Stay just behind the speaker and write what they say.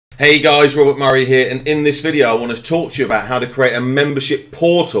Hey guys, Robert Murray here, and in this video I want to talk to you about how to create a membership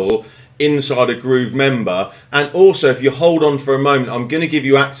portal inside a GrooveMember. And also, if you hold on for a moment, I'm going to give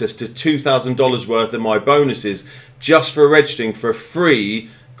you access to $2,000 worth of my bonuses just for registering for a free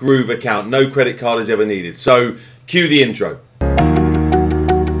Groove account. No credit card is ever needed. So cue the intro.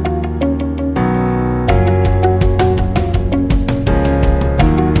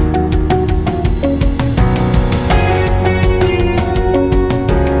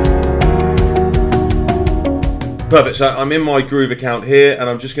 Perfect, so I'm in my Groove account here and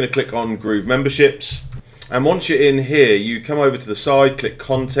I'm just going to click on Groove Memberships. And once you're in here, you come over to the side, click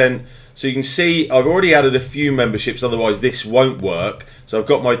Content. So you can see I've already added a few memberships, otherwise this won't work. So I've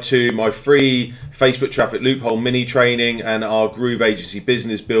got my free Facebook Traffic Loophole mini training and our Groove Agency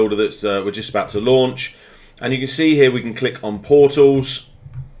Business Builder that's we're just about to launch. And you can see here we can click on Portals.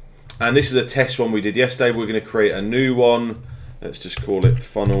 And this is a test one we did yesterday. We're going to create a new one. Let's just call it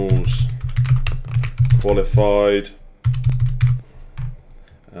Funnels Qualified.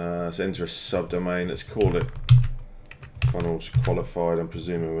 Let's enter a subdomain. Let's call it Funnels Qualified. I'm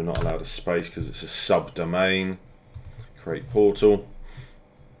presuming we're not allowed a space because it's a subdomain. Create portal.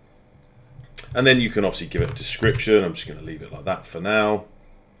 And then you can obviously give it a description. I'm just going to leave it like that for now.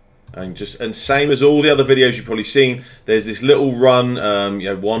 And same as all the other videos you've probably seen, there's this little run,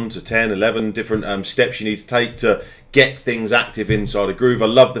 1 to 10, 11 different steps you need to take to get things active inside of Groove. I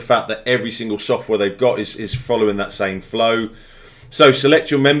love the fact that every single software they've got is following that same flow. So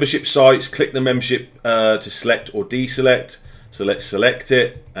select your membership sites, click the membership to select or deselect. So let's select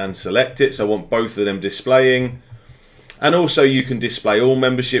it and select it. So I want both of them displaying. And also you can display all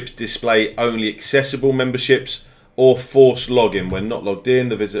memberships, display only accessible memberships, or force login when not logged in.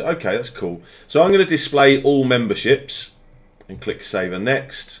 The visit. Okay, that's cool. So I'm going to display all memberships and click Save and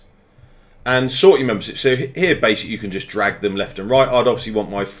Next. And sort your memberships. So here basically you can just drag them left and right. I'd obviously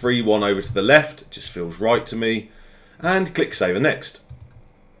want my free one over to the left. It just feels right to me. And click Save and Next.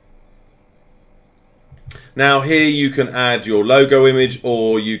 Now here you can add your logo image,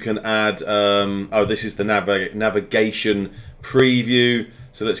 or you can add, this is the navigation preview.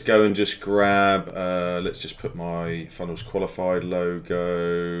 So let's go and just grab, let's just put my Funnels Qualified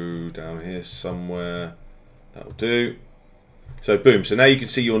logo down here somewhere. That'll do. So boom, so now you can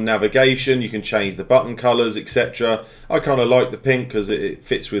see your navigation, you can change the button colors, etc. I kind of like the pink because it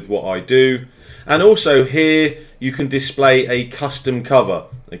fits with what I do. And also here you can display a custom cover,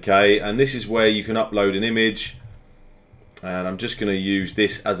 okay? And this is where you can upload an image. And I'm just going to use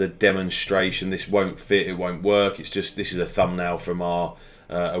this as a demonstration. This won't fit, it won't work. It's just, this is a thumbnail from our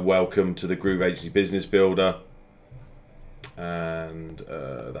a welcome to the Groove Agency Business Builder. And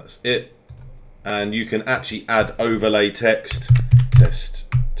that's it. And you can actually add overlay text,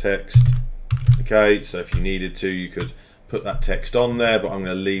 text. Okay, so if you needed to, you could put that text on there, but I'm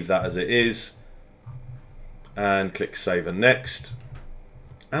going to leave that as it is. And click Save and Next.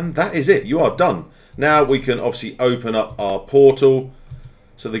 And that is it. You are done. Now we can obviously open up our portal.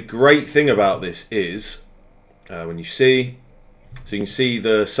 So the great thing about this is, when you see, so you can see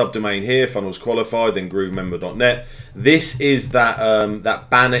the subdomain here, Funnels Qualified, then GrooveMember.net. This is that that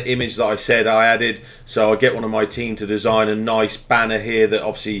banner image that I said I added. So I get one of my team to design a nice banner here that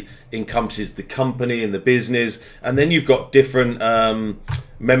obviously encompasses the company and the business. And then you've got different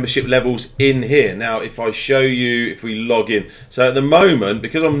membership levels in here. Now, if I show you, if we log in. So at the moment,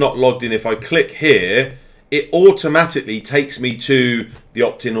 because I'm not logged in, if I click here, it automatically takes me to the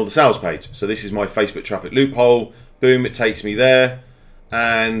opt-in or the sales page. So this is my Facebook Traffic Loophole. Boom, it takes me there.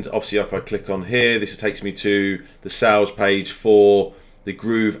 And obviously if I click on here, this takes me to the sales page for the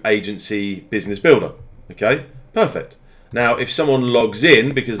Groove Agency Business Builder. Okay, perfect. Now if someone logs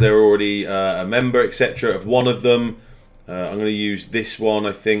in because they're already a member, etc., of one of them, I'm going to use this one.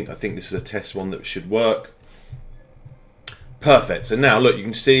 I think this is a test one that should work. Perfect. So now look, you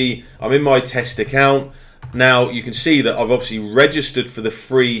can see I'm in my test account. Now you can see that I've obviously registered for the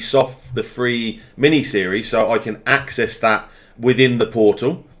free mini series, so I can access that within the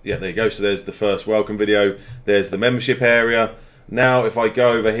portal. Yeah, there you go. So there's the first welcome video. There's the membership area. Now if I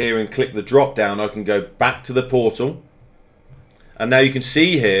go over here and click the drop down, I can go back to the portal. And now you can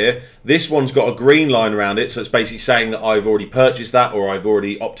see here, this one's got a green line around it, so it's basically saying that I've already purchased that or I've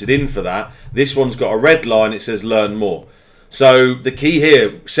already opted in for that. This one's got a red line, it says learn more. So the key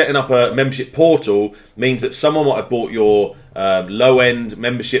here, setting up a membership portal, means that someone might have bought your low-end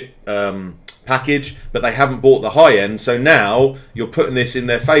membership package, but they haven't bought the high-end. So now you're putting this in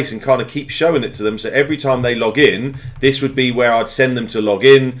their face and kind of keep showing it to them. So every time they log in, this would be where I'd send them to log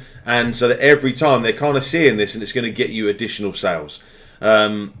in. And so that every time they're kind of seeing this and it's going to get you additional sales.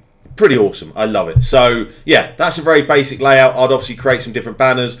 pretty awesome. I love it. So yeah, that's a very basic layout. I'd obviously create some different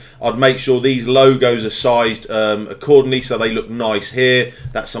banners. I'd make sure these logos are sized accordingly so they look nice here.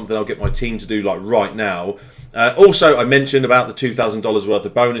 That's something I'll get my team to do like right now. Also, I mentioned about the $2,000 worth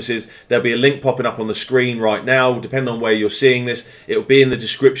of bonuses. There'll be a link popping up on the screen right now. Depending on where you're seeing this, it'll be in the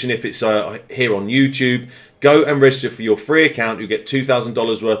description if it's here on YouTube. Go and register for your free account. You'll get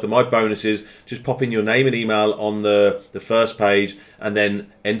 $2,000 worth of my bonuses. Just pop in your name and email on the first page and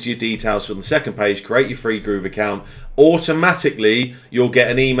then enter your details for the second page. Create your free Groove account. Automatically, you'll get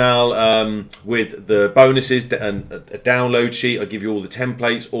an email with the bonuses and a download sheet. I give you all the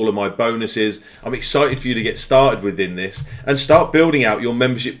templates, all of my bonuses. I'm excited for you to get started within this and start building out your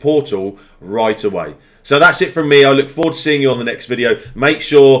membership portal right away. So that's it from me. I look forward to seeing you on the next video. Make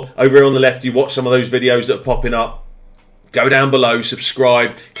sure over here on the left you watch some of those videos that are popping up. Go down below,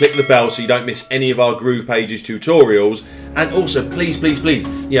 subscribe, click the bell so you don't miss any of our GroovePages tutorials. And also, please, please, please,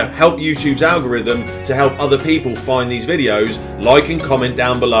 help YouTube's algorithm to help other people find these videos. Like and comment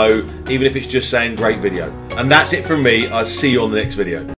down below, even if it's just saying great video. And that's it from me. I'll see you on the next video.